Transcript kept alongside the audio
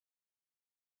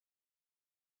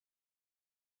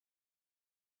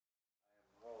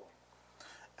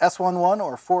S11,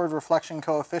 or forward reflection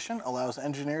coefficient, allows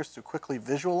engineers to quickly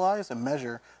visualize and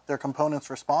measure their component's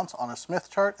response on a Smith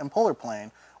chart and polar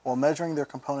plane while measuring their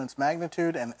component's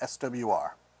magnitude and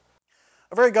SWR.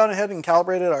 I've already gone ahead and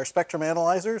calibrated our spectrum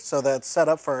analyzer so that it's set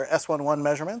up for S11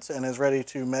 measurements and is ready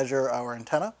to measure our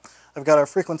antenna. I've got our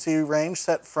frequency range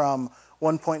set from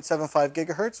 1.75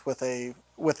 gigahertz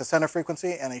with a center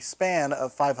frequency and a span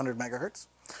of 500 megahertz.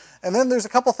 And then there's a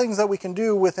couple things that we can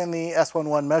do within the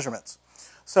S11 measurements.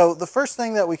 So the first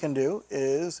thing that we can do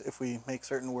is, if we make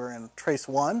certain we're in trace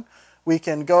 1, we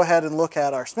can go ahead and look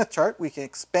at our Smith chart. We can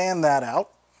expand that out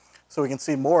so we can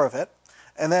see more of it.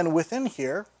 And then within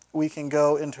here, we can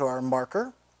go into our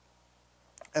marker,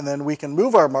 and then we can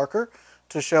move our marker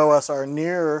to show us our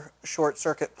near short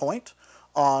circuit point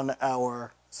on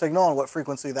our signal and what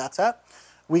frequency that's at.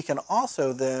 We can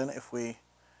also then, if we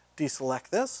deselect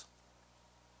this,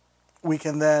 we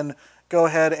can then go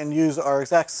ahead and use our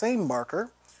exact same marker.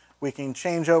 We can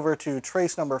change over to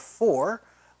trace number 4,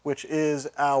 which is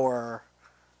our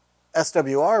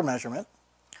SWR measurement,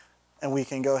 and we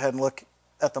can go ahead and look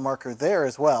at the marker there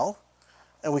as well.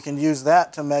 And we can use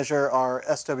that to measure our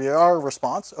SWR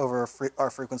response over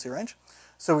our frequency range.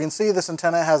 So we can see this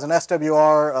antenna has an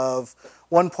SWR of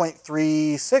 1.36,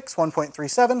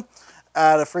 1.37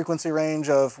 at a frequency range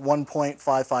of 1.55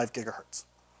 gigahertz.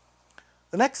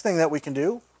 The next thing that we can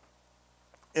do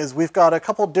is we've got a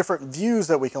couple different views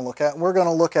that we can look at. And we're going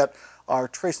to look at our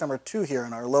trace number 2 here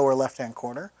in our lower left-hand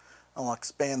corner. I'll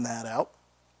expand that out.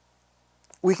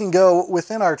 We can go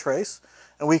within our trace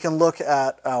and we can look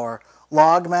at our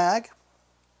log mag,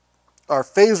 our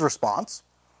phase response,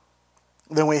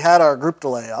 then we had our group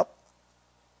delay up,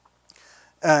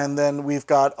 and then we've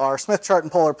got our Smith chart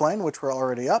and polar plane, which we're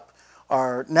already up,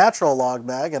 our natural log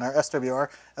mag and our SWR,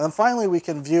 and then finally we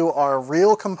can view our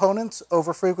real components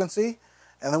over frequency,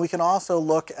 and then we can also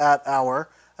look at our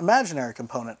imaginary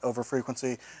component over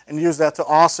frequency and use that to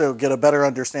also get a better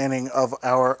understanding of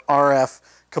our RF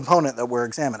component that we're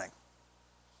examining.